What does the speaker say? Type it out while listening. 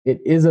it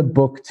is a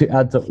book to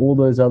add to all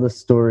those other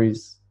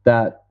stories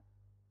that,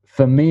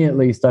 for me at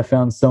least, I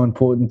found so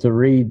important to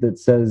read, that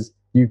says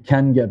you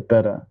can get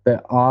better.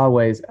 There are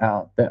ways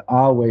out. There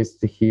are ways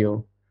to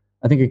heal.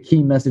 I think a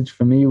key message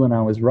for me when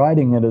I was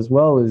writing it as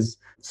well is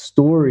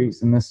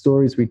stories, and the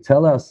stories we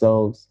tell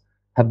ourselves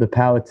have the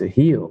power to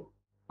heal.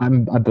 I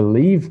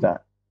believe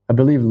that. I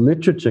believe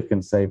literature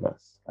can save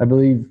us. I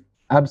believe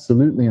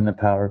absolutely in the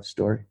power of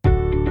story.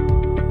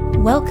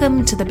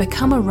 Welcome to the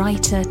Become a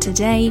Writer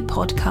Today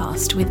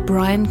podcast with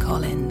Brian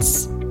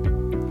Collins.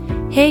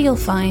 Here you'll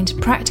find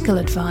practical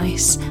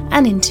advice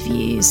and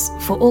interviews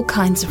for all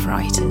kinds of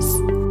writers.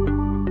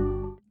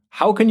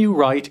 How can you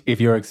write if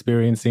you're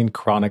experiencing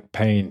chronic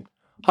pain?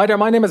 Hi there,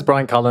 my name is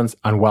Brian Collins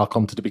and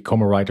welcome to the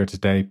Become a Writer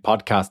Today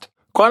podcast.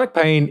 Chronic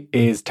pain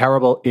is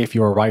terrible if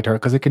you're a writer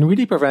because it can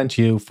really prevent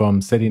you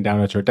from sitting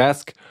down at your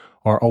desk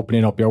or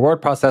opening up your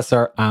word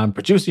processor and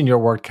producing your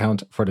word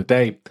count for the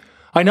day.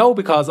 I know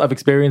because I've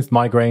experienced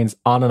migraines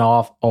on and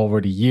off over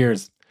the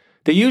years.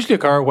 They usually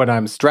occur when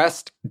I'm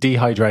stressed,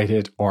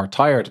 dehydrated, or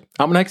tired.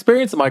 And when I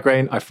experience a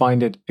migraine, I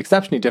find it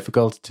exceptionally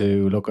difficult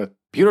to look at a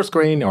computer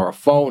screen or a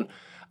phone.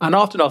 And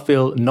often I'll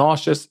feel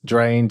nauseous,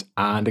 drained,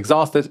 and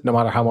exhausted no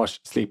matter how much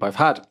sleep I've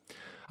had.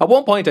 At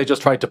one point, I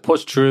just tried to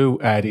push through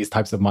these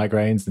types of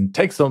migraines and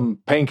take some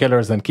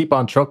painkillers and keep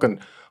on trucking.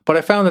 But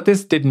I found that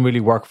this didn't really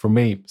work for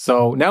me.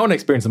 So now when I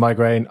experience a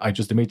migraine, I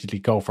just immediately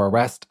go for a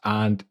rest.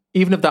 And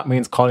even if that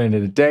means calling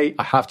it a day,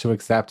 I have to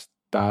accept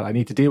that I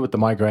need to deal with the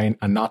migraine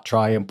and not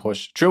try and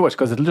push through it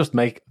because it'll just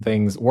make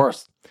things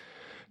worse.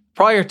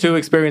 Prior to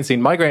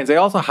experiencing migraines, I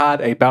also had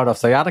a bout of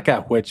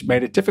sciatica, which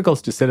made it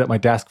difficult to sit at my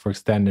desk for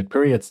extended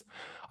periods.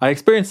 I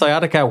experienced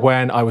sciatica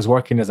when I was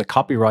working as a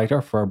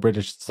copywriter for a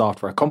British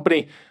software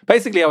company.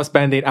 Basically, I was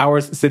spending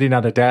hours sitting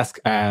at a desk,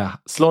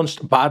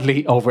 slunched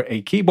badly over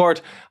a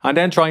keyboard, and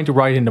then trying to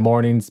write in the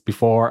mornings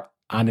before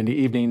and in the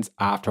evenings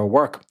after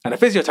work. And a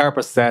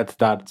physiotherapist said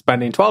that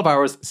spending 12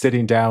 hours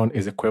sitting down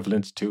is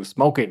equivalent to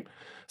smoking.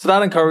 So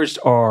that encouraged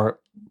or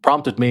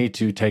prompted me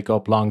to take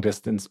up long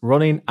distance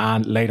running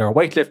and later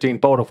weightlifting,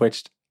 both of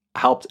which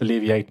helped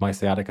alleviate my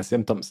sciatica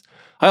symptoms.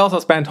 I also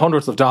spent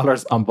hundreds of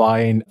dollars on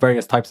buying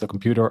various types of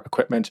computer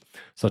equipment,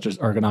 such as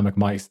ergonomic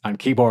mice and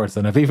keyboards.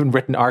 And I've even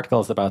written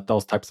articles about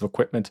those types of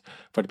equipment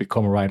for the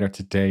Become a Writer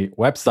Today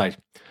website.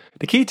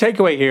 The key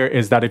takeaway here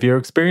is that if you're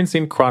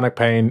experiencing chronic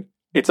pain,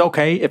 it's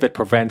okay if it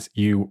prevents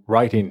you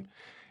writing.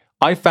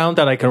 I found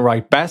that I can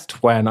write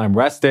best when I'm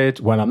rested,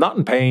 when I'm not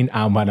in pain,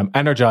 and when I'm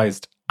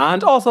energized.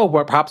 And also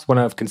perhaps when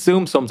I've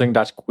consumed something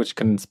which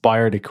can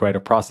inspire the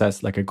creative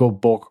process, like a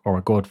good book or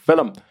a good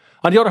film.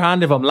 On the other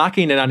hand, if I'm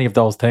lacking in any of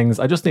those things,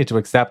 I just need to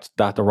accept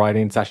that the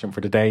writing session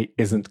for today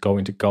isn't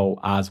going to go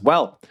as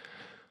well.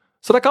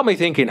 So that got me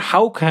thinking,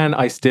 how can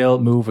I still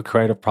move a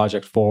creative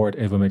project forward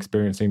if I'm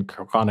experiencing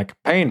chronic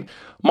pain?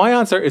 My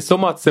answer is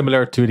somewhat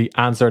similar to the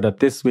answer that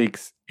this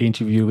week's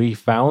interviewee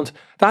found.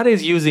 That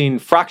is using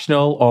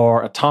fractional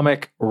or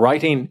atomic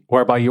writing,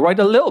 whereby you write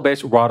a little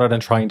bit rather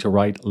than trying to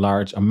write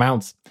large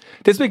amounts.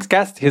 This week's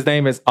guest, his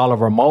name is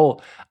Oliver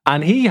Mole,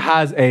 and he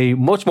has a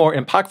much more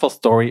impactful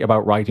story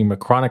about writing with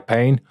chronic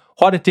pain,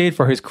 what it did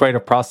for his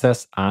creative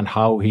process, and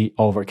how he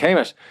overcame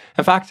it.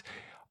 In fact,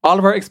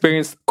 Oliver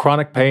experienced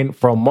chronic pain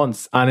for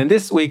months, and in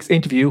this week's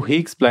interview, he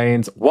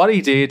explains what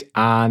he did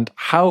and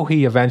how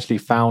he eventually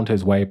found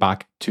his way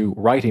back to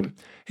writing.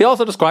 He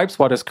also describes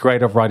what his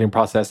creative writing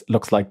process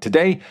looks like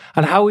today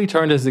and how he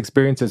turned his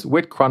experiences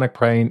with chronic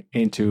pain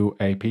into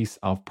a piece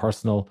of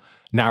personal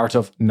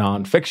narrative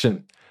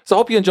non-fiction. So I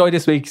hope you enjoyed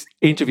this week's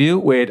interview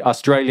with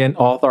Australian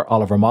author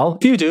Oliver Mole.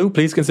 If you do,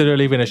 please consider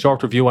leaving a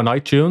short review on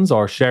iTunes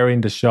or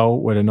sharing the show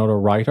with another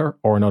writer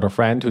or another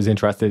friend who's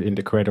interested in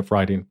the creative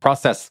writing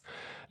process.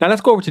 Now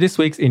let's go over to this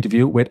week's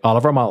interview with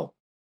Oliver Mole.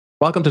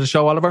 Welcome to the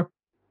show, Oliver.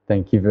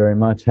 Thank you very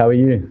much. How are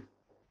you?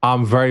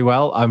 I'm very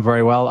well.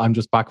 I'm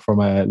just back from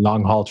a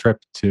long haul trip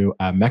to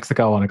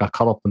Mexico and I got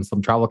caught up in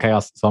some travel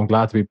chaos. So I'm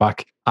glad to be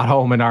back at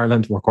home in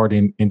Ireland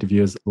recording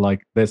interviews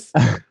like this.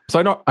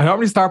 So I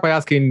normally start by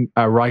asking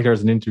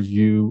writers and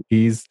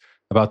interviewees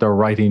about their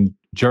writing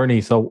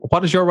journey. So what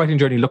does your writing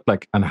journey look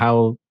like and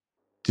how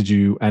did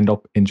you end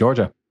up in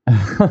Georgia?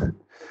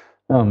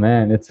 Oh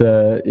man, it's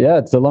a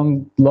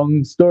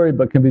long story,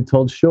 but can be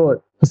told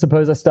short. I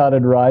suppose I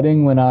started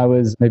writing when I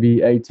was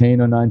maybe 18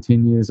 or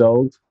 19 years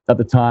old. At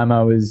the time,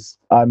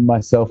 I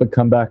myself had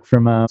come back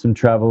from some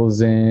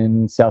travels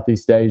in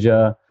Southeast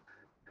Asia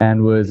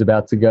and was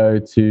about to go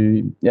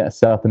to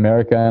South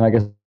America. And I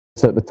guess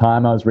at the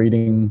time I was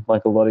reading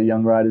like a lot of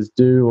young writers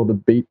do, all the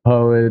beat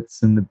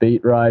poets and the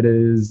beat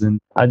writers, and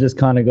I just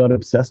kind of got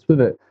obsessed with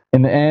it.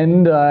 In the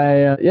end,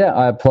 I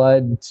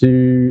applied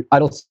to,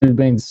 I'd also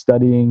been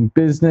studying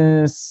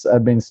business,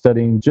 I'd been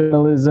studying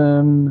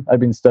journalism, I'd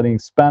been studying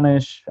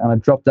Spanish, and I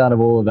dropped out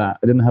of all of that.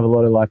 I didn't have a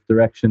lot of life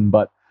direction,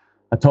 but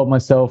I told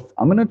myself,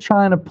 I'm going to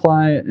try and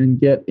apply it and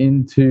get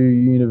into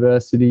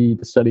university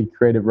to study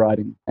creative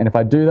writing. And if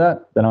I do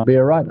that, then I'll be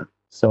a writer.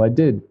 So I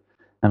did,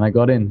 and I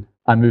got in.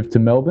 I moved to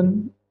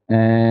Melbourne,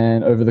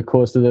 and over the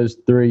course of those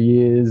 3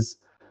 years,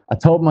 I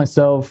told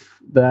myself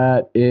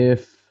that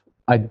if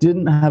I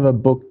didn't have a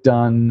book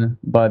done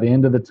by the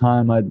end of the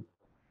time I'd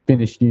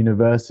finished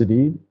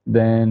university,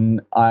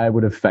 then I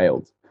would have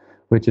failed,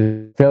 which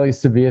is a fairly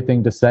severe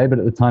thing to say, but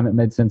at the time it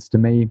made sense to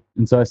me.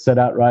 And so I set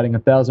out writing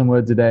 1,000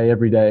 words a day,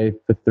 every day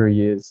for 3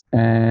 years.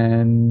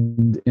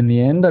 And in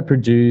the end, I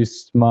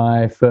produced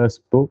my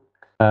first book,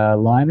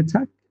 Lion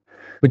Attack,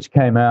 which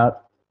came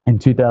out in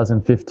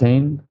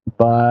 2015.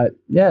 But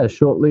yeah,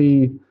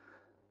 shortly,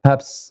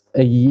 perhaps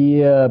a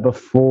year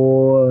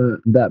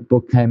before that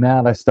book came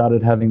out, I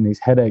started having these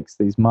headaches,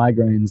 these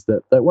migraines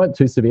that weren't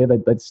too severe.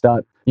 They'd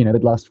start,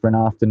 they'd last for an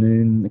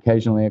afternoon,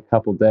 occasionally a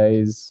couple of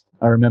days.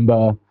 I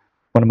remember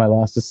one of my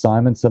last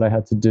assignments that I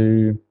had to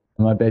do,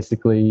 and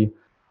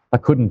I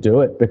couldn't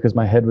do it because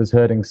my head was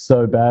hurting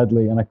so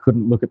badly and I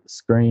couldn't look at the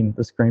screen.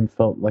 The screen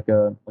felt like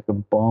a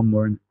bomb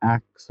or an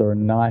axe or a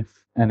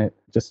knife, and it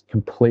just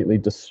completely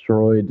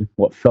destroyed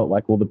what felt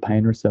like all the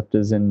pain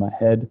receptors in my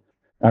head.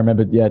 I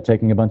remember,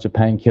 taking a bunch of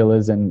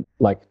painkillers and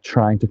like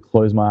trying to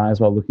close my eyes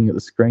while looking at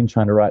the screen,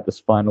 trying to write this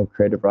final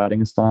creative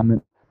writing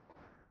assignment.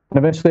 And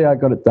eventually I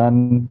got it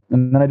done,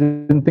 and then I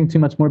didn't think too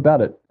much more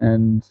about it.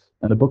 And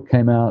the book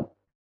came out.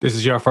 This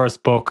is your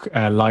first book,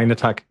 Lion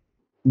Attack?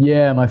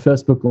 Yeah, my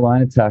first book,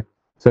 Lion Attack.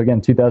 So again,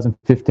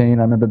 2015,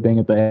 I remember being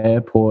at the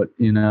airport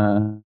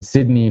in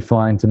Sydney,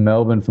 flying to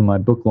Melbourne for my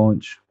book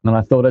launch. And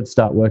I thought I'd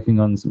start working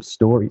on some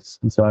stories.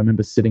 And so I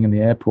remember sitting in the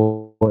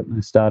airport and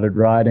I started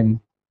writing.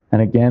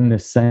 And again, the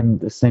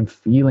same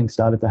feeling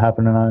started to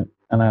happen.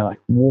 And I like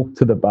walked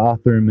to the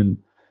bathroom, and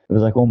it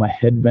was like all my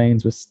head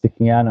veins were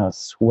sticking out and I was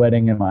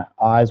sweating and my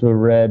eyes were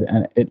red.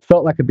 And it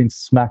felt like I'd been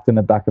smacked in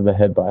the back of the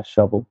head by a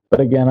shovel. But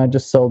again, I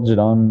just soldiered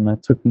on. I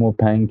took more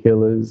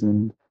painkillers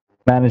and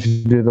managed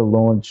to do the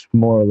launch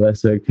more or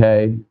less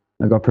okay.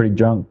 I got pretty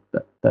drunk.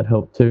 That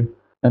helped too.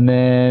 And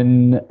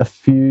then a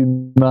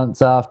few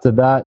months after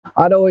that,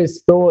 I'd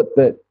always thought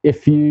that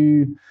if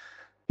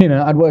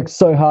I'd worked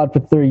so hard for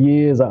 3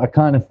 years. I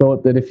kind of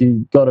thought that if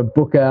you got a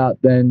book out,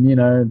 then,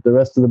 the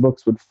rest of the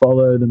books would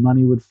follow, the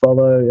money would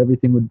follow,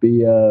 everything would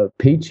be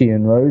peachy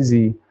and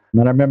rosy.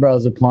 And I remember I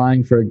was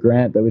applying for a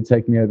grant that would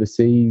take me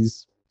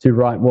overseas to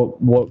write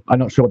what I'm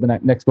not sure what the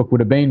next book would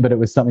have been, but it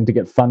was something to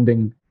get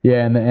funding.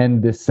 Yeah, in the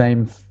end, this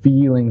same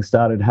feeling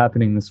started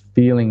happening,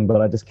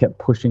 but I just kept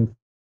pushing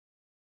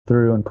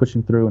through and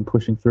pushing through and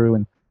pushing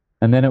through.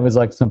 And then it was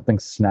like something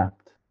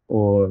snapped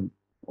or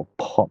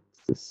popped.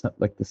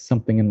 There's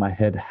something in my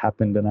head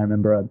happened, and I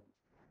remember I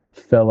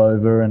fell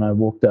over and I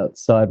walked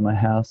outside my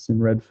house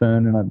in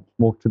Redfern, and I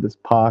walked to this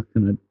park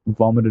and I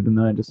vomited, and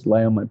then I just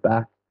lay on my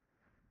back.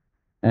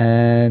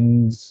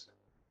 And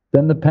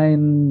then the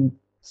pain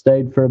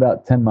stayed for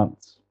about 10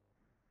 months,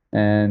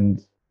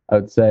 and I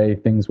would say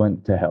things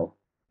went to hell.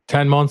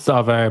 10 months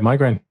of a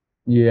migraine?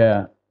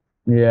 Yeah.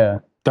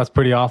 That's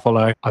pretty awful.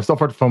 I've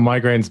suffered from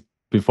migraines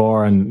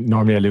before, and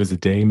normally I lose a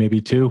day, maybe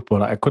two,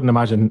 but I couldn't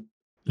imagine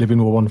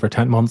living with one for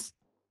 10 months.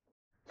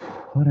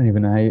 I don't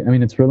even know. I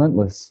mean, it's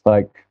relentless.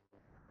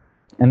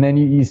 And then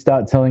you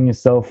start telling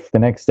yourself the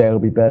next day will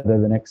be better,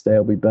 the next day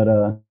will be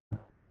better.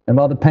 And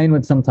while the pain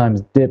would sometimes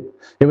dip,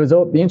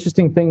 the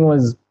interesting thing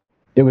was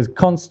it was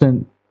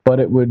constant, but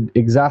it would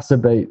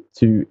exacerbate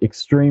to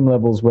extreme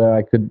levels where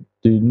I could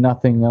do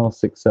nothing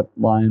else except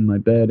lie in my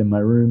bed in my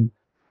room.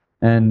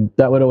 And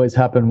that would always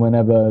happen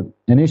whenever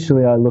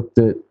initially I looked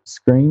at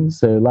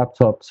screens, so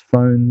laptops,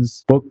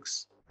 phones,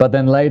 books. But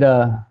then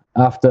later,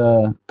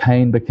 after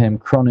pain became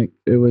chronic,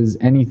 it was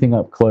anything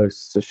up close.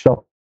 So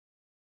shopping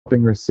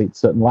receipts,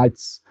 certain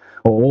lights,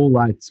 or all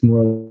lights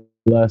more or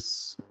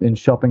less in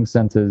shopping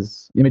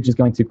centers, images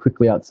going too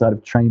quickly outside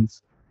of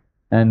trains.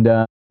 And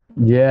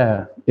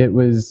it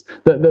was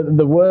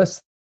the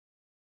worst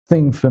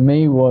thing for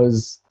me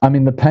was,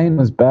 the pain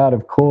was bad,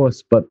 of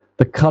course, but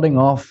the cutting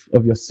off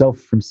of yourself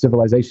from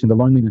civilization, the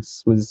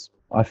loneliness was,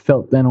 I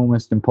felt then,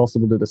 almost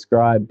impossible to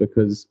describe,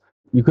 because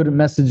you couldn't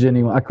message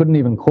anyone. I couldn't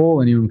even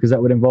call anyone because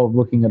that would involve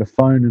looking at a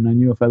phone. And I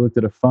knew if I looked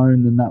at a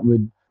phone, then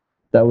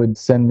that would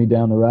send me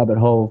down the rabbit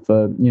hole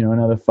for,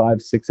 another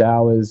 5-6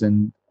 hours.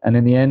 And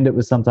in the end, it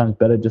was sometimes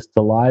better just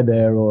to lie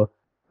there, or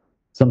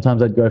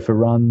sometimes I'd go for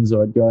runs,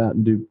 or I'd go out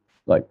and do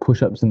like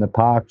push-ups in the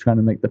park, trying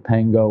to make the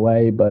pain go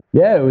away. But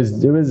yeah, it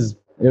was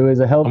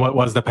a hell. And what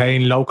was the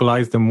pain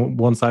localized in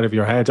one side of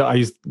your head?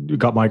 I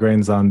got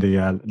migraines on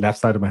the left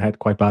side of my head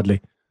quite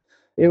badly.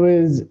 It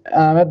was,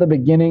 at the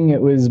beginning,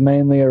 it was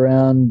mainly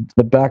around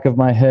the back of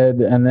my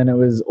head, and then it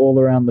was all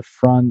around the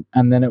front,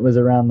 and then it was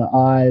around the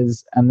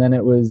eyes, and then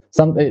it was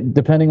something,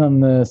 depending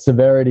on the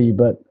severity,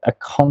 but a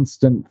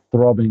constant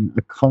throbbing,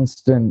 a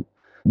constant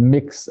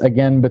mix,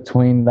 again,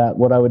 between that,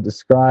 what I would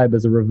describe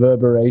as a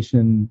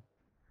reverberation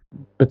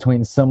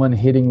between someone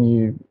hitting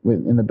you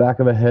in the back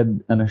of a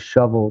head and a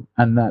shovel,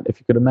 and that, if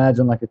you could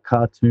imagine like a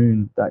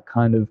cartoon, that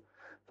kind of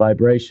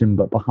vibration,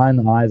 but behind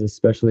the eyes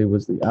especially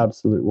was the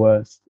absolute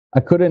worst. I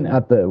couldn't,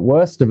 at the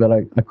worst of it,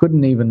 I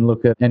couldn't even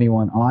look at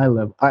anyone eye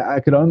level. I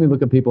could only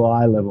look at people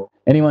eye level.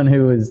 Anyone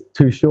who was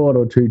too short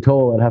or too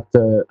tall, I'd have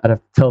to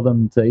tell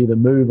them to either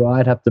move, or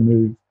I'd have to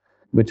move,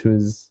 which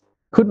was,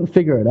 couldn't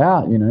figure it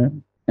out,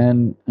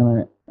 and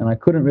I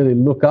couldn't really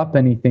look up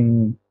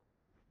anything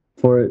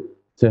for it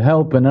to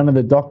help, and none of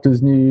the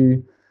doctors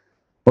knew,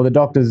 or the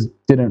doctors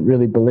didn't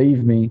really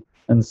believe me.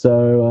 And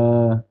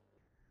so,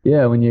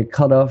 when you're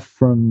cut off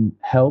from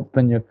help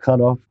and you're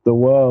cut off the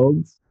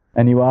world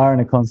and you are in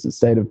a constant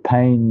state of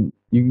pain,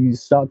 you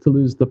start to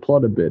lose the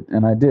plot a bit.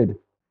 And I did.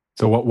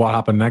 So what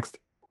happened next?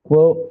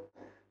 Well,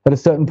 at a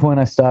certain point,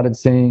 I started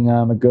seeing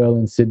a girl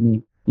in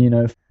Sydney.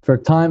 For a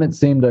time it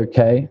seemed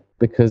okay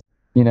because,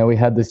 we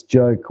had this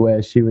joke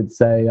where she would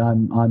say,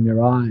 I'm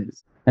your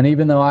eyes. And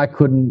even though I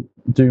couldn't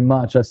do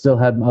much, I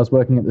was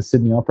working at the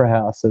Sydney Opera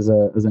House as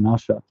an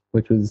usher,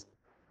 which was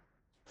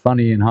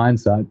funny in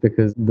hindsight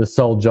because the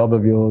sole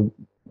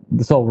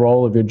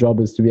role of your job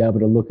is to be able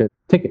to look at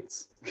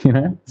tickets,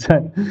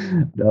 So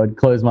I would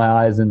close my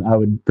eyes and I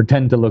would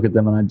pretend to look at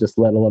them and I'd just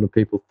let a lot of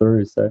people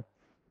through. So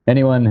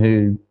anyone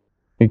who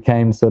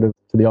came sort of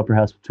to the Opera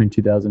House between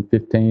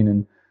 2015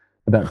 and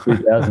about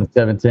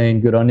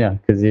 2017, good on you,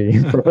 because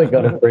you probably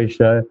got a free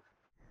show.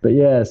 But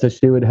yeah, so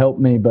she would help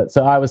me.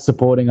 So I was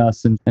supporting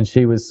us and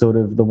she was sort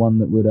of the one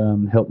that would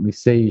help me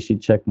see.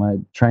 She'd check my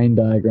train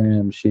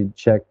diagram. She'd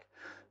check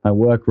my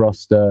work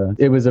roster.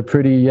 It was a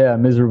pretty,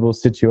 miserable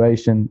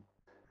situation.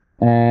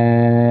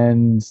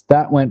 And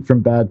that went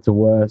from bad to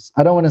worse.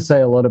 I don't want to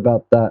say a lot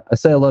about that. I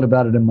say a lot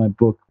about it in my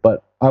book,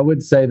 but I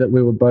would say that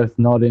we were both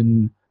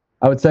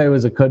I would say it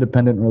was a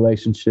codependent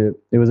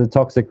relationship. It was a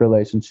toxic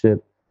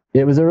relationship.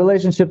 It was a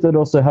relationship that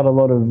also had a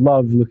lot of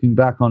love looking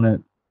back on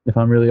it, if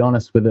I'm really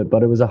honest with it,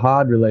 but it was a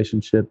hard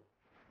relationship.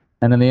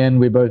 And in the end,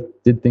 we both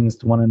did things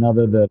to one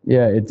another that,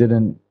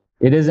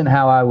 it isn't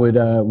how I would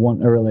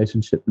want a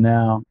relationship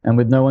now. And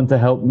with no one to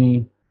help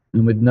me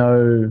and with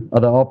no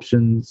other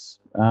options,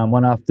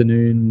 one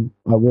afternoon,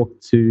 I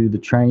walked to the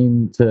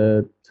train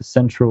to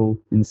Central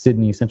in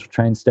Sydney, Central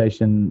train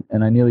station,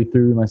 and I nearly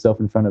threw myself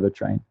in front of the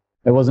train.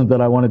 It wasn't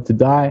that I wanted to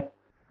die.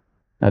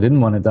 I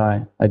didn't want to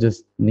die.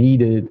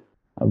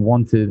 I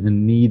wanted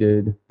and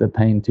needed the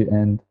pain to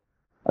end.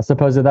 I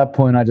suppose at that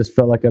point, I just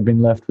felt like I've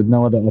been left with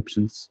no other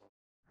options.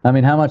 I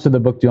mean, how much of the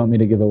book do you want me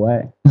to give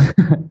away?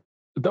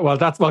 Well,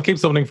 I'll keep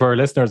something for our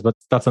listeners, but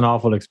that's an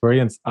awful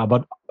experience.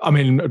 But I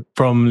mean,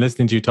 from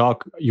listening to you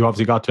talk, you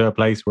obviously got to a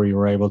place where you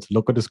were able to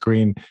look at the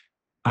screen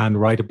and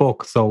write a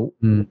book. So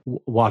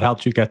what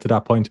helped you get to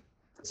that point?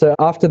 So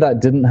after that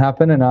didn't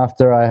happen, and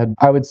after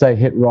I would say,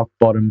 hit rock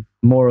bottom,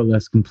 more or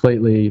less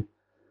completely,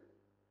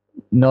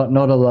 not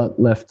a lot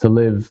left to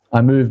live,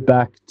 I moved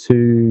back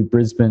to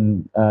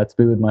Brisbane to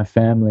be with my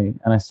family,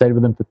 and I stayed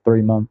with them for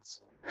 3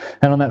 months.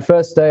 And on that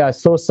first day, I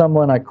saw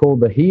someone I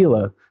called the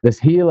healer. This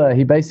healer,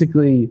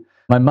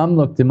 my mum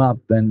looked him up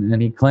and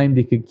he claimed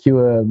he could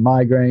cure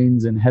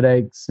migraines and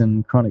headaches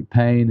and chronic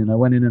pain. And I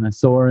went in and I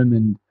saw him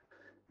and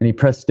he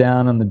pressed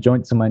down on the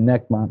joints of my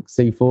neck, marked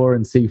C4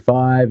 and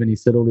C5. And he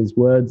said all these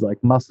words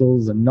like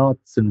muscles and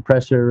knots and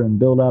pressure and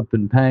build up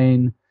and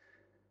pain.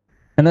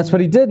 And that's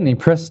what he did. And he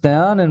pressed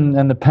down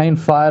and the pain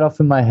fired off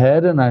in my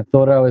head. And I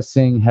thought I was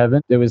seeing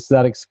heaven. It was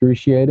that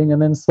excruciating.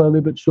 And then slowly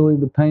but surely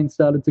the pain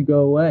started to go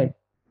away.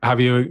 Have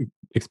you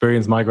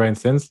experienced migraine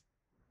since?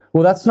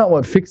 Well, that's not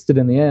what fixed it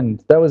in the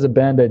end. That was a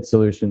Band-Aid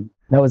solution.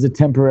 That was a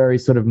temporary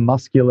sort of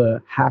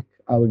muscular hack,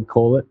 I would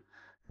call it.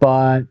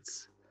 But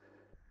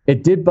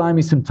it did buy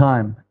me some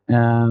time.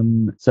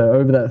 So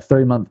over that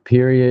 3-month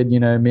period,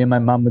 me and my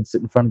mum would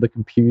sit in front of the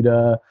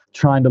computer,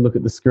 trying to look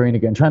at the screen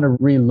again, trying to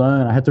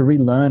relearn. I had to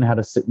relearn how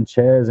to sit in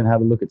chairs and how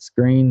to look at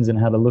screens and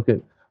how to look at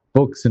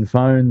books and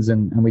phones.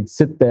 And we'd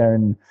sit there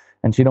and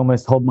she'd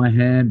almost hold my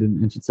hand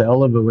and she'd say,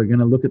 Oliver, we're going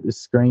to look at this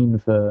screen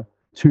for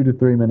 2 to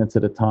 3 minutes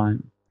at a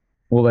time.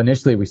 Well,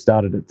 initially we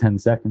started at 10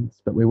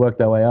 seconds, but we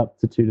worked our way up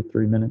to 2 to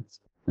 3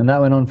 minutes. And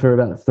that went on for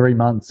about 3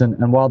 months.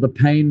 And while the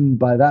pain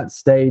by that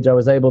stage, I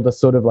was able to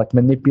sort of like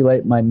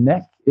manipulate my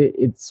neck,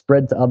 it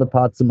spread to other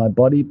parts of my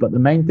body. But the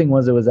main thing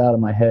was it was out of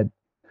my head.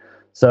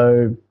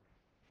 So,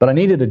 but I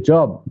needed a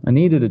job.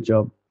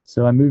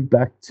 So I moved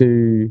back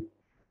to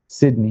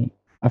Sydney.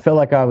 I felt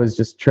like I was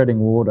just treading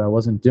water. I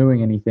wasn't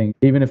doing anything.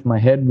 Even if my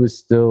head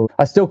was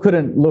I still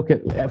couldn't look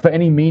at for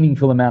any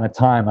meaningful amount of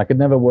time. I could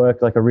never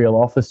work like a real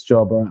office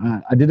job, or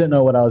I didn't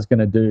know what I was going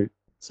to do.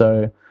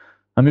 So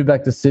I moved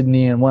back to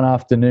Sydney, and one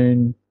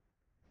afternoon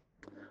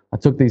I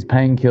took these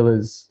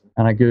painkillers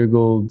and I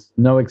Googled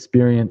no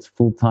experience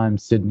full-time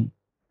Sydney.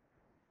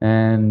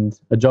 And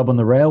a job on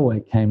the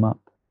railway came up.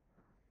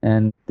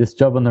 And this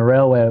job on the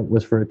railway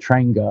was for a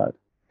train guard.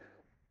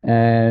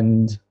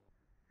 And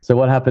so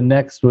what happened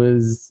next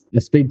was I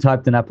speed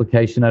typed an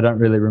application. I don't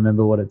really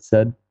remember what it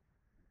said.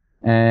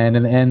 And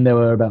in the end, there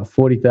were about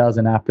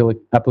 40,000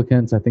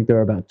 applicants. I think there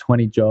were about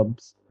 20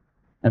 jobs.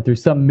 And through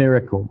some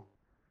miracle,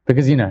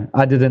 because,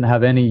 I didn't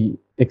have any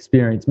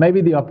experience.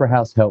 Maybe the Opera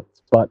House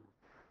helped, but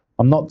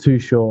I'm not too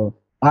sure.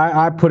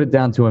 I put it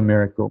down to a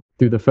miracle.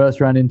 Through the first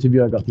round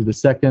interview, I got through the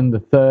second, the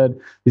third.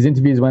 These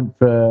interviews went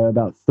for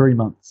about 3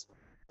 months.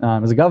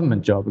 It was a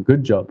government job, a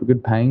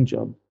good paying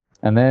job.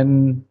 And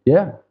then,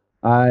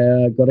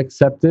 I got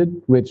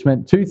accepted, which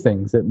meant two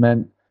things. It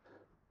meant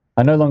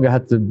I no longer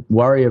had to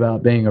worry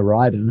about being a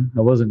writer. I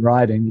wasn't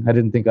writing. I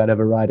didn't think I'd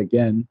ever write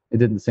again. It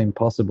didn't seem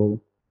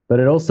possible. But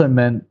it also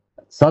meant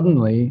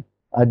suddenly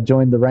I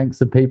joined the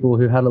ranks of people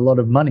who had a lot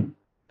of money.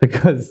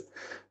 Because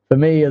for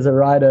me as a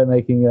writer,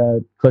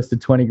 making close to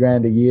 20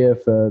 grand a year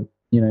for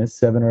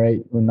 7 or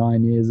 8 or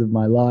 9 years of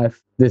my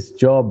life, this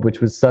job, which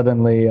was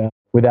suddenly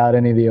without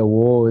any of the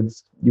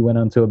awards, you went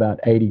on to about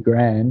 80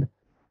 grand.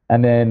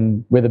 And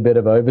then with a bit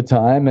of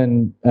overtime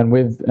and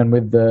with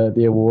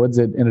the awards,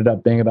 it ended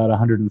up being about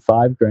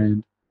 105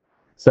 grand.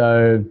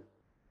 So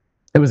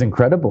it was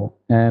incredible.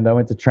 And I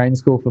went to train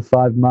school for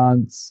 5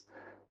 months.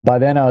 By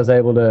then I was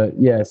able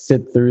to,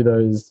 sit through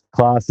those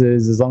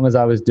classes as long as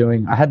I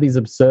had these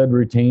absurd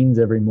routines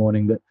every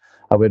morning that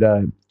I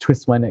would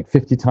twist my neck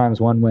 50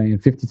 times one way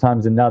and 50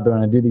 times another.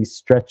 And I do these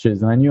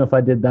stretches. And I knew if I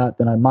did that,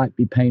 then I might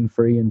be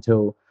pain-free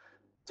until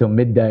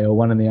midday or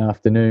 1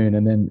 PM.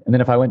 And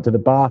then if I went to the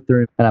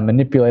bathroom and I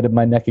manipulated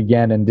my neck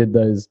again and did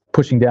those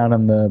pushing down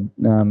on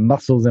the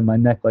muscles in my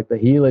neck like the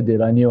healer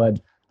did, I knew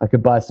I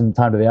could buy some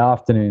time to the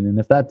afternoon. And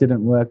if that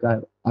didn't work,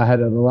 I had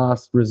a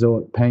last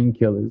resort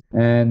painkillers.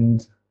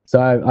 And so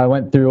I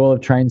went through all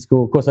of train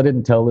school. Of course, I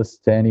didn't tell this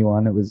to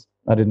anyone. It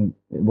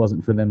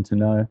wasn't for them to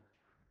know.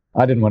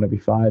 I didn't want to be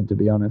fired, to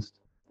be honest.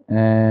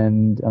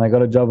 And I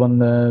got a job on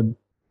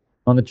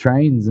the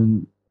trains,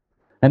 and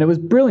it was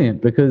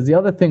brilliant because the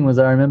other thing was,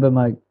 I remember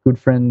my good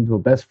friend or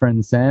best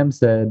friend Sam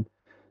said,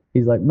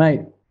 he's like,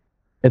 mate,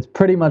 it's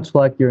pretty much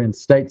like you're in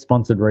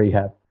state-sponsored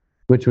rehab,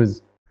 which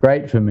was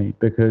great for me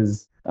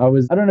because I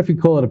don't know if you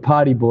call it a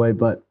party boy,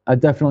 but I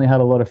definitely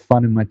had a lot of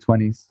fun in my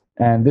 20s.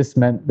 And this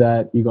meant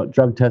that you got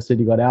drug tested,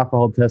 you got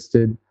alcohol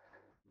tested,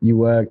 you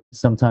worked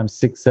sometimes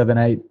 6, 7,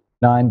 8,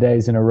 9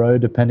 days in a row,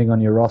 depending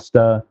on your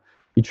roster.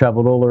 You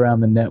traveled all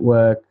around the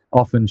network,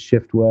 often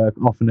shift work,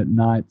 often at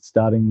night,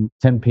 starting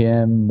 10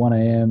 p.m., 1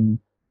 a.m.,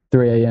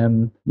 3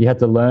 a.m. You had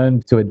to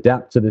learn to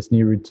adapt to this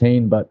new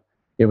routine, but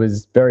it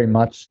was very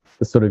much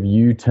the sort of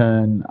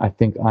U-turn I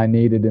think I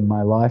needed in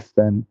my life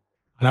then.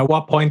 And at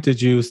what point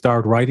did you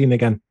start writing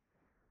again?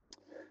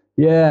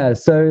 Yeah,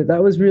 so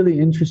that was really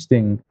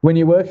interesting. When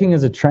you're working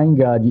as a train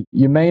guard,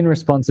 your main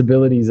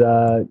responsibilities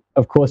are,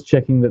 of course,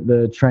 checking that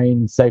the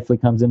train safely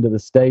comes into the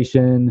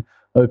station,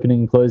 opening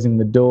and closing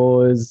the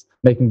doors,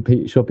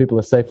 making sure people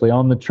are safely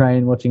on the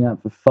train, watching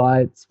out for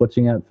fights,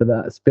 watching out for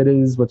the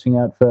spitters, watching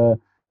out for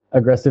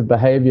aggressive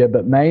behavior.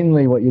 But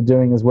mainly what you're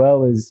doing as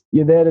well is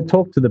you're there to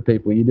talk to the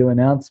people. You do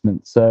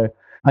announcements. So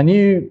I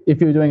knew if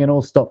you were doing an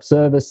all-stop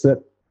service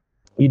that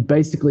you'd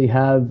basically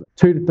have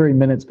 2 to 3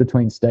 minutes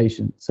between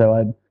stations. So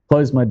I'd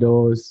close my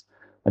doors,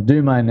 I'd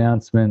do my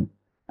announcement,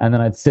 and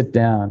then I'd sit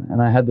down.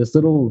 And I had this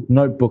little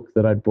notebook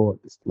that I'd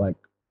bought, this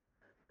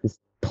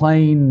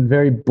plain,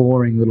 very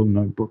boring little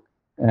notebook.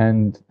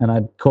 And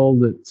I'd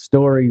called it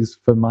Stories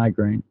for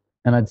Migraine.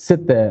 And I'd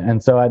sit there.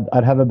 And so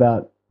I'd have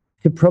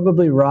could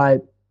probably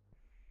write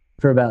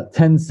for about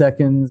 10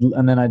 seconds.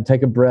 And then I'd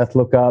take a breath,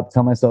 look up,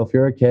 tell myself,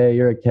 you're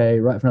okay,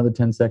 write for another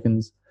 10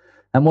 seconds.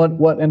 And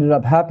what ended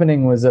up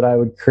happening was that I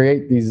would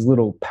create these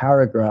little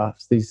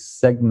paragraphs, these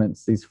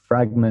segments, these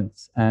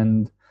fragments.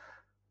 And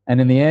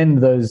in the end,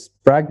 those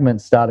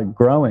fragments started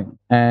growing.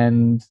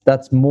 And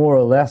that's more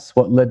or less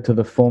what led to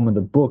the form of the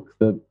book.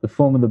 The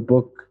form of the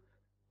book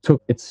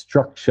took its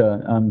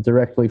structure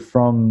directly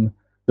from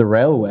the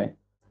railway.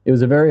 It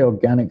was a very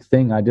organic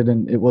thing.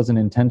 It wasn't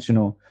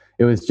intentional.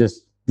 It was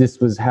just, this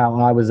was how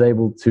I was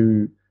able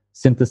to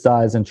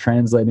synthesize and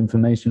translate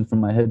information from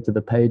my head to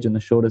the page in the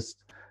shortest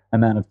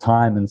amount of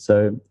time. And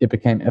so it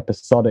became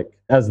episodic.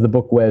 As the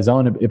book wears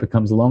on, it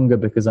becomes longer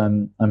because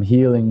I'm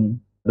healing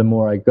the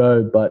more I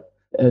go. But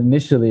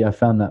initially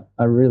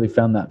I really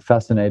found that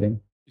fascinating.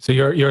 So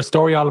your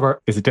story,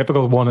 Oliver, is a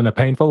difficult one and a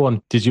painful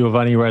one. Did you have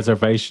any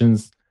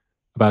reservations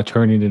about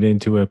turning it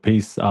into a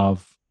piece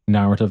of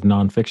narrative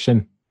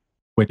nonfiction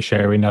with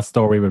sharing that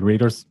story with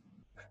readers?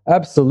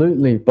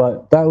 Absolutely.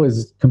 But that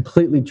was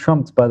completely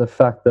trumped by the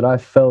fact that I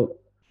felt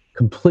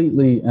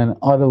completely and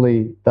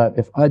utterly that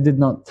if I did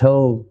not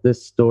tell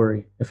this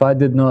story, if I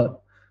did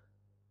not,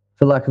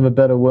 for lack of a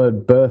better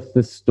word, birth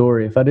this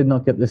story, if I did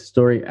not get this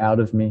story out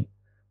of me,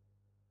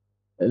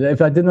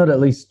 if I did not at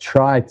least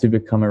try to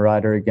become a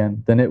writer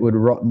again, then it would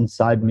rot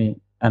inside me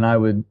and I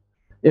would,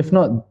 if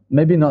not,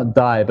 maybe not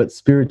die, but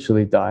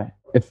spiritually die.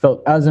 It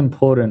felt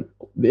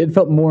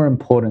more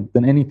important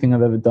than anything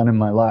I've ever done in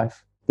my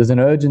life. There's an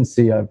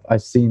urgency I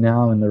see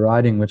now in the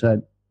writing, which I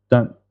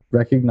don't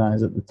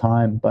recognize at the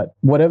time. But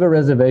whatever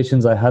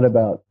reservations I had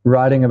about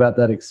writing about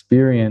that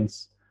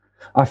experience,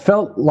 I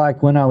felt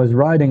like when I was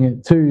writing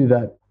it too,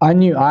 that I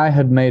knew I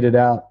had made it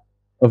out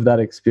of that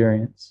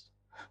experience.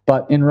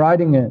 But in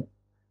writing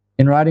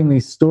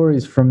these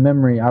stories from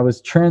memory, I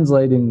was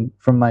translating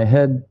from my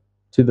head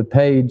to the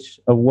page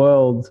a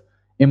world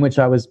in which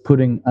I was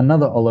putting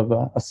another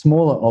Oliver, a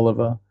smaller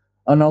Oliver,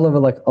 an Oliver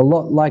like a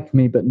lot like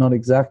me, but not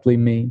exactly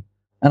me.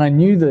 And I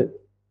knew that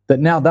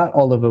now that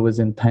Oliver was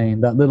in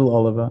pain, that little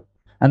Oliver.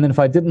 And then if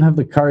I didn't have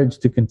the courage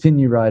to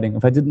continue writing,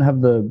 if I didn't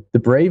have the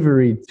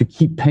bravery to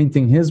keep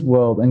painting his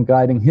world and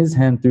guiding his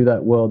hand through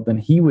that world, then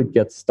he would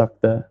get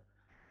stuck there.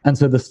 And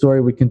so the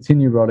story would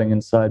continue rotting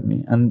inside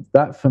me. And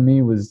that for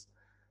me was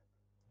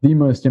the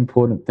most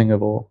important thing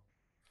of all.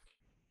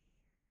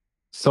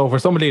 So for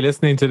somebody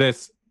listening to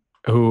this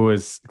who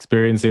is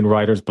experiencing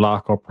writer's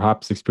block or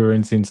perhaps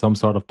experiencing some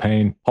sort of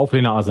pain,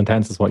 hopefully not as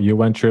intense as what you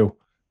went through,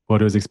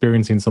 but who's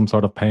experiencing some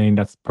sort of pain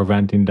that's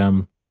preventing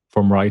them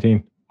from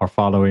writing or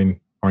following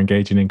or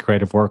engaging in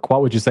creative work,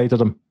 what would you say to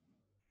them?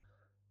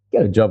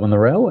 Get a job on the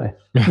railway.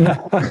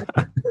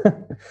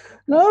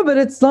 No, but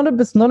it's not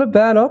a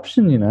bad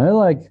option, you know,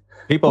 like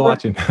people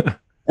watching.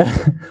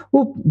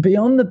 Well,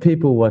 beyond the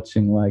people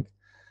watching, like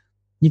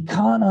you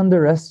can't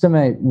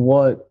underestimate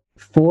what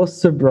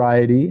forced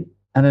sobriety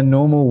and a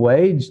normal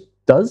wage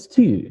does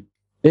to you.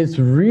 It's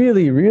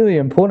really, really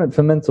important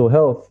for mental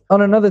health.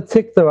 On another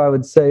tick, though, I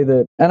would say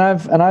that, and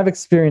I've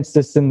experienced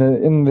this in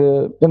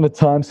the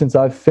time since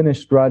I've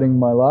finished writing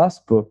my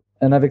last book,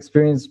 and I've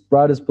experienced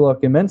writer's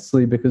block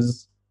immensely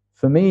because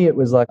for me it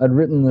was like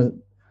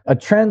I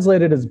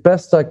translated as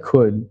best I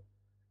could,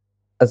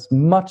 as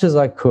much as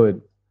I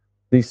could,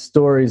 these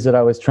stories that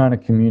I was trying to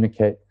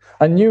communicate.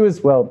 I knew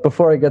as well,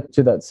 before I get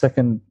to that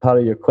second part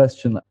of your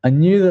question, I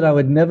knew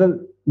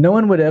that no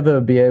one would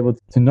ever be able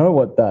to know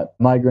what that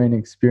migraine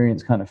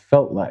experience kind of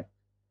felt like.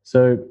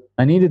 So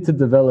I needed to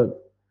develop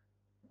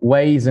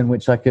ways in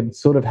which I could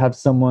sort of have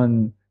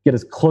someone get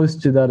as close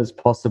to that as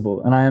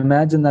possible. And I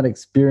imagine that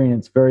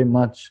experience very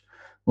much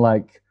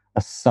like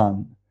a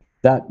sun.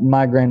 That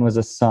migraine was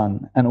a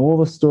sun, and all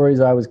the stories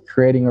I was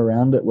creating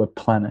around it were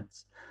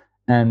planets.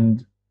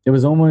 And it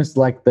was almost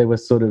like they were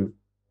sort of,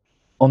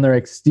 on their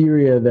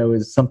exterior, there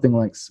was something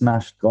like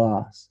smashed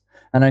glass.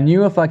 And I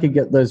knew if I could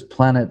get those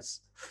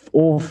planets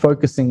all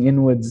focusing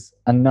inwards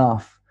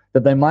enough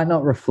that they might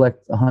not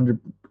reflect 100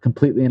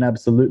 completely and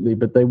absolutely,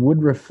 but they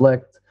would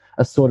reflect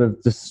a sort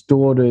of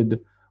distorted,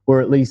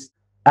 or at least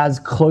as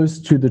close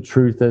to the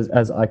truth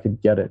as I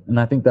could get it. And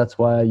I think that's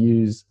why I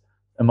use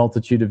a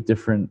multitude of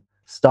different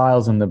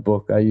styles in the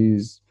book. I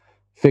use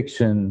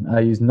fiction, I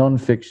use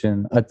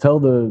nonfiction. I tell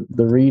the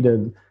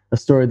reader a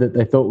story that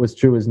they thought was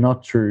true is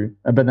not true,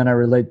 but then I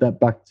relate that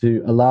back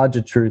to a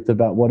larger truth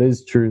about what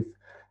is truth.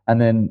 And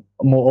then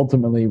more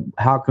ultimately,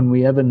 how can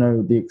we ever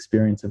know the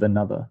experience of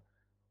another?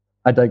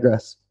 I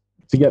digress.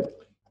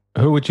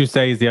 Who would you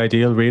say is the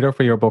ideal reader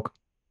for your book?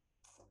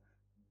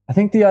 I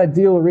think the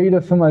ideal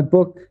reader for my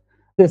book,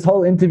 this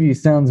whole interview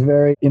sounds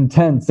very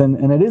intense,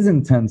 and it is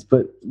intense,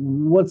 but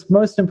what's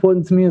most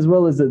important to me as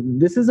well is that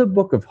this is a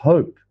book of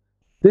hope.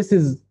 This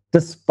is,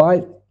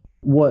 despite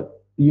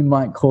what you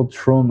might call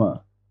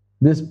trauma,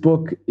 this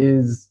book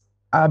is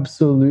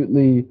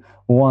absolutely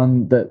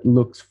one that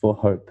looks for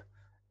hope.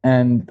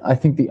 And I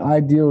think the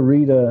ideal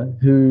reader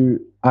who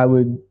I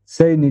would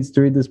say needs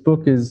to read this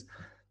book is,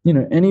 you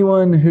know,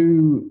 anyone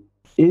who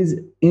is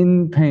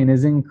in pain,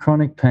 is in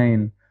chronic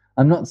pain.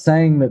 I'm not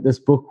saying that this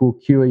book will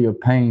cure your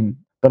pain,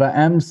 but I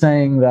am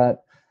saying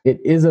that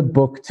it is a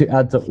book to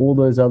add to all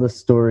those other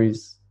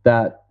stories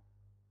that,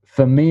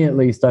 for me at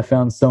least, I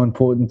found so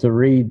important to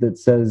read, that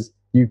says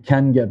you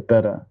can get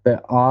better.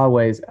 There are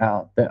ways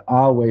out. There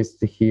are ways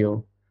to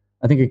heal.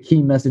 I think a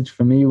key message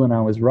for me when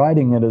I was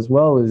writing it as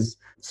well is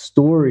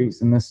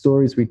stories, and the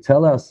stories we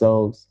tell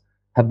ourselves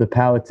have the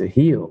power to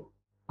heal.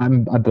 I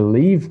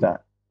believe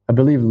that. I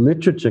believe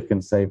literature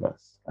can save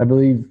us. I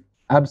believe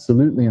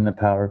absolutely in the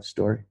power of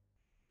story.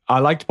 I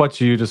liked what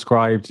you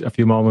described a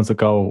few moments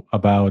ago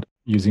about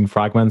using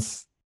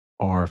fragments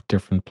or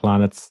different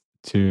planets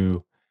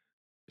to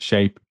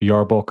shape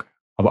your book.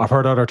 I've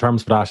heard other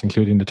terms for that,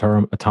 including the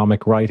term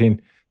atomic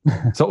writing.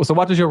 So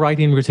what does your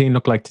writing routine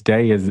look like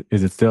today? Is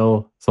it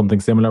still something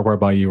similar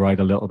whereby you write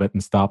a little bit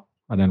and stop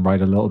and then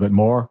write a little bit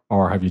more,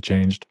 or have you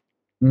changed?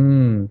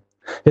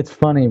 It's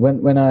funny.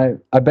 When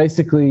I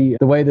basically,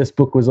 the way this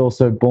book was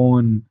also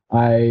born,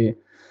 it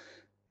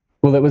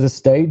was a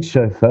stage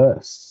show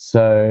first.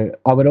 So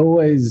I would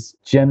always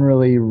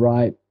generally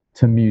write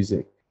to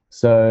music.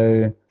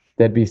 So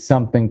there'd be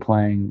something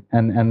playing.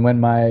 And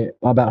when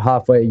about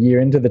halfway a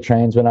year into the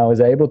trains, when I was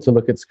able to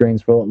look at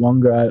screens for a lot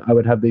longer, I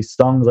would have these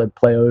songs I'd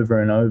play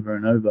over and over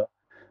and over.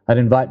 I'd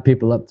invite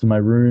people up to my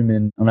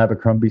room on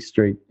Abercrombie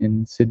Street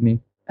in Sydney.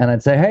 And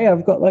I'd say, hey,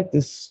 I've got like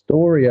this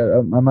story.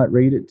 I might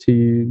read it to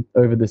you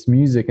over this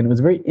music. And it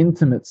was a very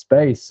intimate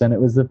space. And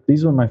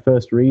these were my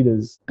first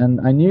readers. And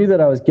I knew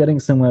that I was getting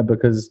somewhere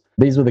because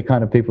these were the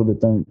kind of people that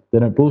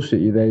don't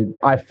bullshit you.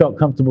 I felt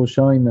comfortable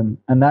showing them.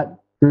 And that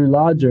grew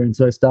larger. And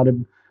so I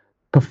started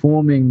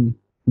performing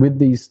with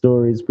these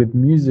stories with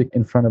music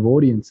in front of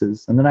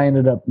audiences. And then I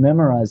ended up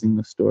memorizing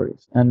the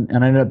stories. And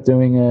I ended up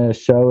doing a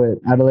show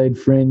at Adelaide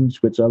Fringe,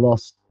 which I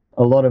lost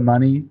a lot of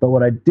money. But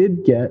what I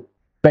did get,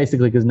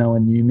 basically because no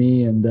one knew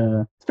me, and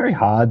it's very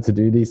hard to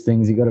do these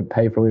things. You got to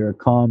pay for your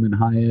comm and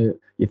hire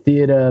your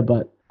theatre.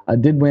 But I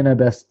did win a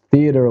Best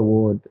Theatre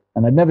award,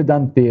 and I'd never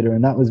done theatre,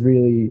 and that was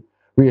really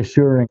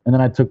reassuring. And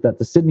then I took that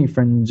to Sydney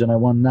Fringe, and I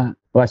won that.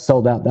 Well, I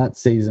sold out that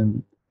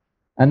season.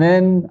 And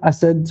then I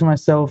said to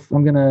myself,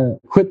 I'm going to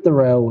quit the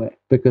railway,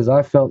 because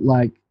I felt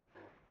like,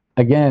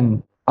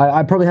 again,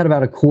 I probably had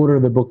about a quarter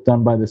of the book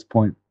done by this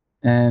point.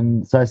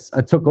 And so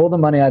I took all the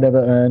money I'd ever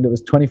earned. It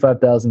was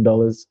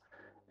 $25,000.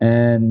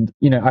 And,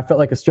 you know, I felt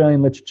like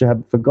Australian literature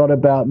had forgot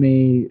about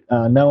me.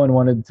 No one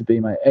wanted to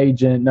be my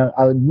agent. No,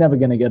 I was never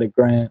going to get a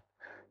grant.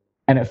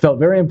 And it felt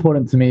very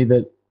important to me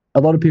that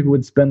a lot of people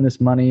would spend this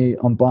money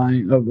on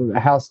buying a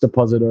house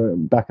deposit or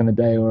back in the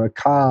day, or a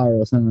car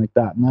or something like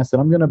that. And I said,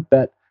 I'm going to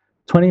bet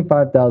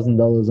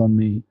 $25,000 on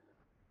me.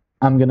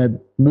 I'm going to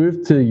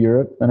move to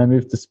Europe. And I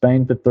moved to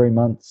Spain for 3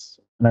 months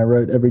and I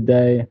wrote every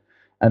day.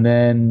 And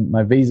then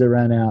my visa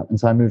ran out. And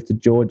so I moved to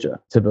Georgia,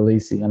 to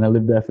Tbilisi, and I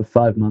lived there for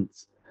 5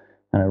 months.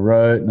 And I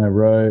wrote and I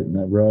wrote and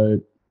I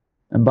wrote.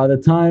 And by the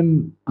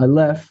time I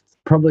left,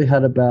 probably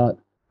had about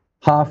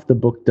half the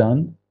book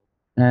done.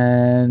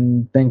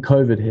 And then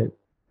COVID hit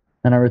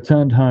and I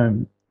returned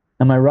home.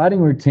 And my writing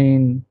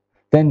routine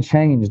then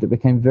changed. It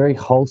became very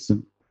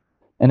wholesome.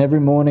 And every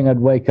morning I'd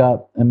wake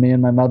up and me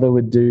and my mother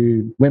would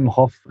do Wim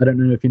Hof. I don't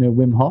know if you know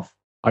Wim Hof.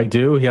 I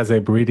do. He has a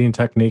breathing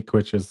technique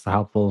which is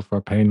helpful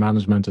for pain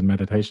management and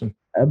meditation.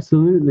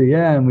 Absolutely,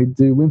 yeah. And we'd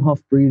do Wim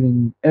Hof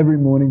breathing every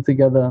morning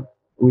together.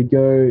 We'd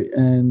go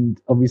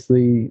and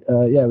obviously,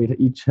 we'd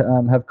each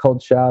have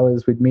cold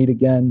showers. We'd meet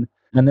again.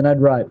 And then I'd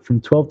write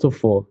from 12 till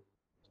 4.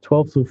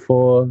 12 till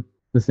 4,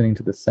 listening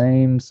to the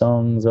same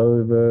songs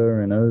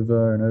over and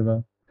over and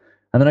over.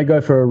 And then I'd go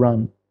for a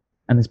run.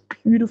 And this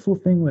beautiful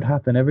thing would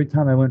happen every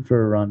time I went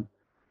for a run.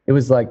 It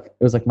was like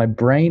my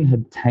brain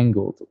had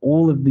tangled.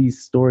 All of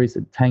these stories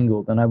had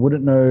tangled, and I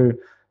wouldn't know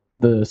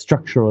the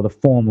structure or the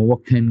form or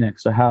what came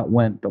next or how it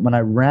went. But when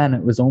I ran,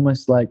 it was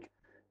almost like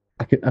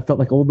I felt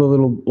like all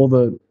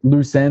the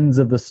loose ends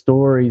of the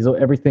stories, or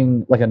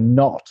everything like a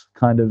knot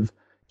kind of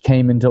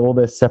came into all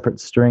their separate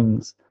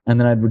strings. And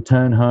then I'd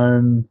return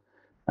home.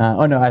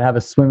 I'd have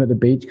a swim at the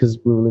beach because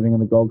we were living on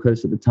the Gold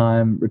Coast at the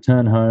time.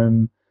 Return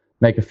home,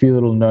 make a few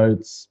little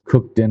notes,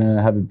 cook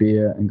dinner, have a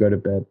beer, and go to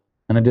bed.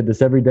 And I did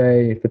this every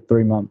day for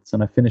 3 months,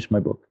 and I finished my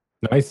book.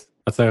 Nice.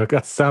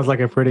 That sounds like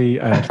a pretty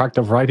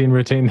attractive writing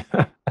routine.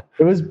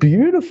 It was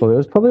beautiful. It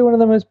was probably one of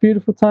the most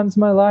beautiful times of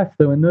my life.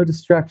 There were no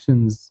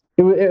distractions.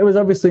 It was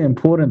obviously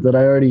important that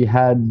I already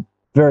had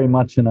very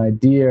much an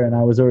idea and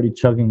I was already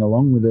chugging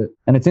along with it.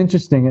 And it's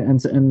interesting.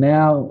 And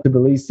now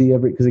Tbilisi,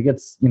 because it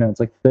gets, it's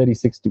like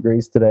 36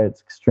 degrees today.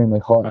 It's extremely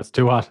hot. That's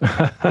too hot.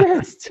 Yeah,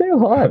 it's too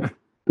hot.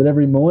 But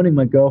every morning,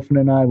 my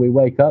girlfriend and I, we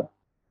wake up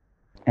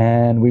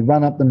and we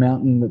run up the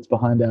mountain that's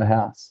behind our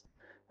house.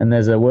 And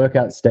there's a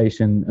workout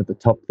station at the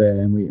top there.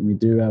 And we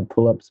do our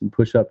pull-ups and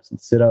push-ups and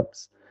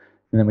sit-ups.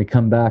 And then we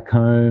come back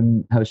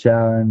home, have a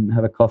shower and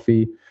have a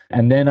coffee.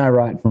 And then I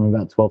write from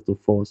about 12 to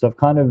 4. So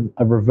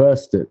I've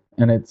reversed it.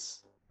 And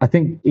I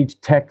think each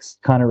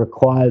text kind of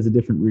requires a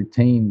different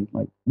routine.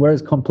 Like, we're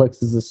as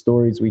complex as the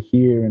stories we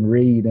hear and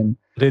read. And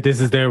this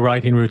is the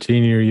writing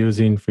routine you're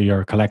using for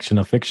your collection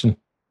of fiction.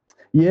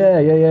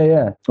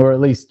 Yeah. Or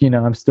at least,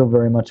 I'm still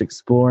very much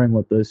exploring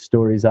what those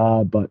stories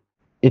are, but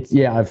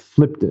I've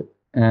flipped it.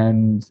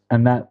 And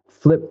that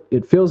flip,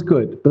 it feels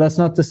good. But that's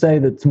not to say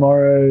that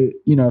tomorrow,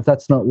 if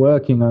that's not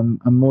working,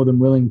 I'm more than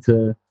willing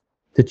to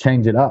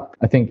change it up.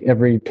 I think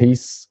every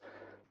piece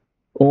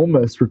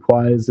almost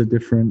requires a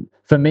different,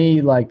 for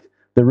me, like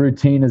the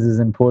routine is as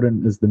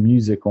important as the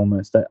music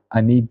almost.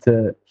 I need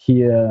to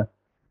hear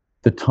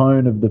the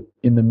tone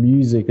in the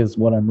music is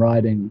what I'm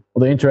writing.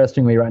 Although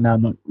interestingly, right now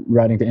I'm not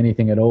writing to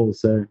anything at all.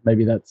 So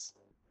maybe that's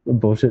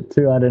bullshit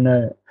too. I don't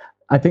know.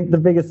 I think the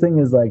biggest thing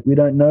is like, we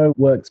don't know what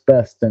works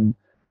best and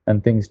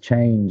things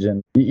change.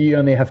 And you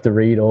only have to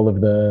read all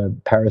of the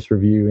Paris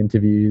Review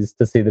interviews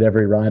to see that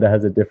every writer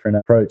has a different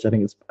approach. I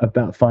think it's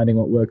about finding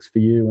what works for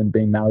you and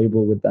being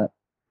malleable with that.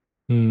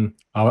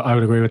 I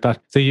would agree with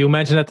that. So you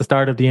mentioned at the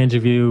start of the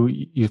interview,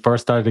 you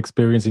first started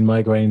experiencing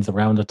migraines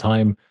around the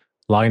time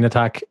Lion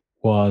Attack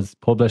was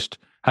published.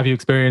 Have you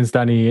experienced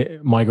any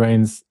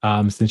migraines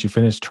since you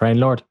finished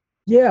Trainlord?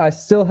 Yeah, I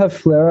still have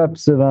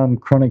flare-ups of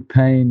chronic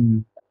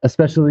pain,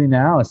 especially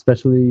now,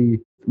 especially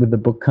with the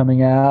book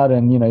coming out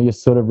and, you're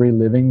sort of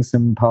reliving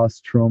some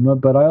past trauma.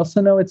 But I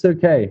also know it's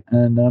okay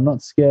and I'm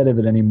not scared of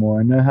it anymore.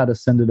 I know how to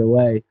send it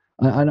away.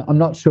 I'm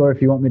not sure if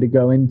you want me to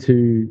go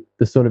into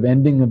the sort of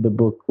ending of the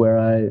book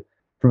where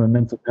from a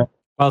mental health.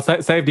 Well,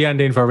 save the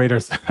ending for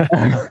readers.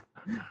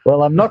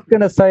 Well, I'm not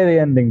going to say the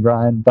ending,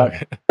 Brian,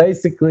 but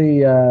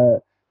basically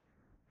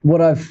what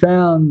I've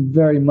found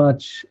very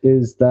much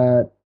is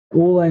that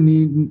all I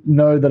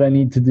know that I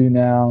need to do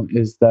now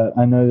is that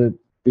I know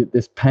that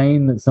this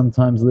pain that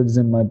sometimes lives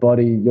in my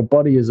body, your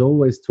body is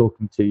always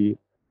talking to you,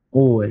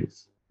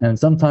 always. And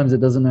sometimes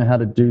it doesn't know how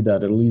to do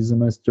that. It'll use the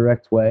most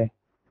direct way.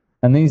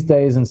 And these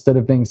days, instead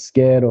of being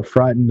scared or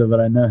frightened of it,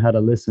 I know how to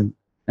listen.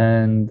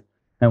 And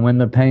when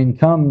the pain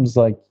comes,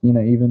 like,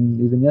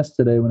 even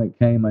yesterday when it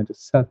came, I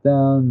just sat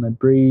down, I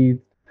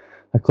breathed,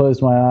 I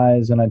closed my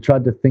eyes, and I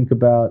tried to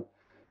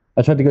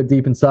go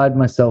deep inside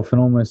myself and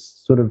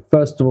almost sort of,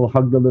 first of all,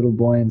 hug the little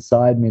boy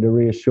inside me to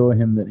reassure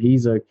him that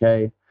he's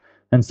okay.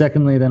 And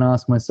secondly, then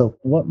ask myself,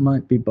 what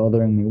might be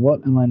bothering me?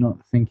 What am I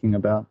not thinking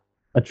about?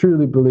 I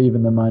truly believe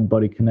in the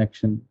mind-body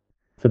connection.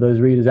 For those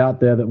readers out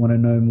there that want to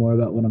know more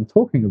about what I'm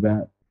talking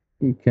about,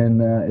 you can,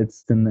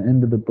 it's in the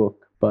end of the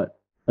book. But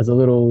as a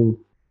little,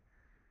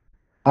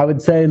 I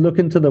would say, look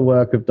into the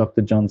work of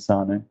Dr. John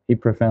Sarno. He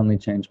profoundly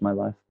changed my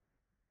life.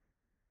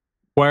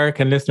 Where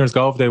can listeners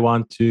go if they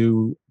want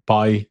to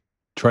buy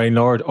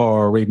Trainlord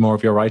or read more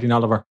of your writing,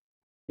 Oliver?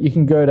 You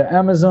can go to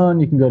Amazon,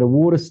 you can go to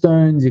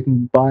Waterstones, you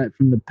can buy it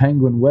from the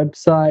Penguin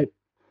website.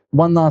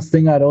 One last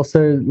thing I'd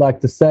also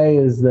like to say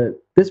is that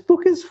this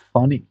book is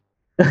funny.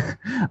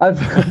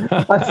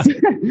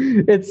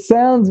 It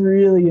sounds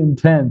really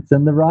intense,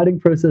 and the writing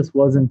process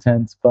was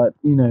intense, but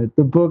the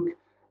book,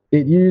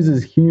 it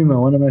uses humor.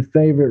 One of my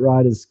favorite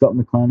writers, Scott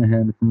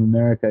McClanahan from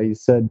America, he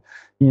said,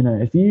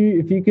 if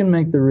you can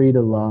make the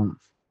reader laugh,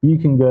 you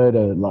can go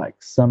to like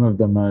some of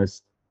the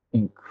most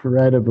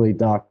incredibly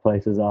dark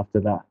places after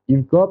that.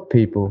 You've got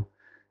people.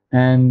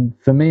 And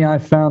for me, I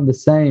found the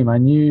same. I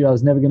knew I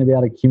was never going to be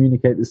able to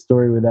communicate the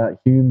story without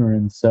humor.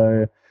 And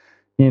so,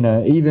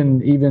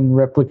 even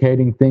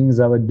replicating things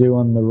I would do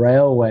on the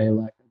railway,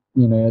 like,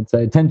 I'd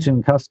say,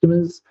 attention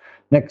customers,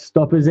 next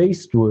stop is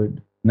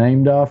Eastwood,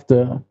 named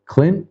after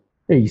Clint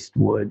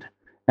Eastwood.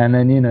 And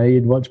then,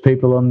 you'd watch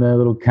people on their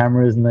little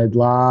cameras and they'd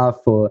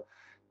laugh, or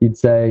you'd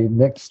say,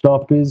 next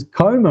stop is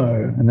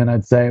Como. And then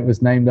I'd say it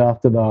was named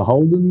after the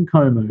Holden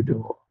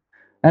Commodore.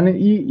 And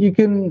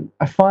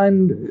I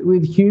find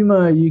with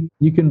humor,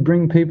 you can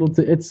bring people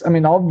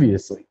to,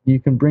 obviously you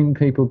can bring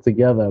people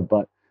together,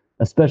 but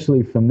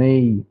especially for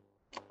me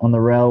on the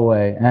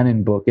railway and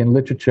in book, in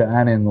literature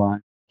and in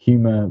life,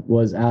 humor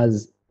was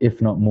as,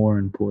 if not more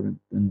important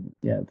than,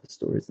 the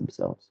stories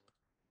themselves.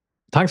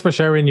 Thanks for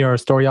sharing your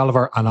story,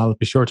 Oliver, and I'll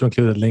be sure to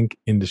include a link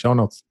in the show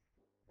notes.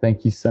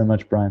 Thank you so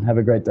much, Brian. Have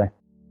a great day.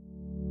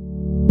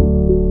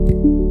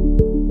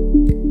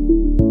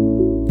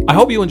 I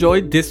hope you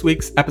enjoyed this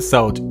week's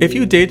episode. If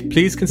you did,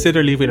 please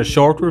consider leaving a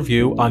short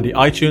review on the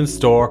iTunes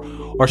store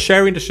or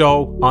sharing the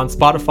show on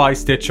Spotify,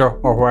 Stitcher,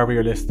 or wherever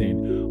you're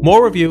listening.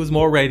 More reviews,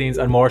 more ratings,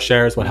 and more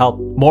shares will help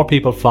more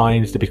people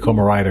find the Become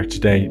a Writer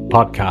Today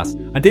podcast.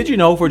 And did you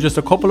know for just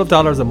a couple of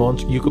dollars a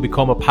month, you could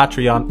become a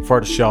Patreon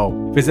for the show?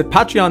 Visit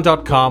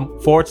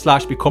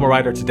patreon.com/Become a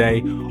Writer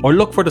Today or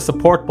look for the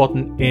support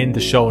button in the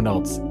show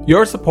notes.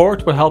 Your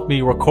support will help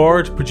me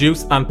record,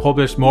 produce, and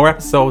publish more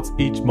episodes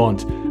each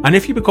month. And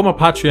if you become a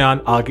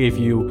Patreon, I'll give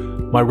you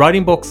my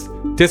writing books,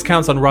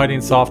 discounts on writing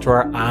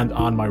software, and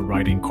on my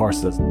writing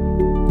courses.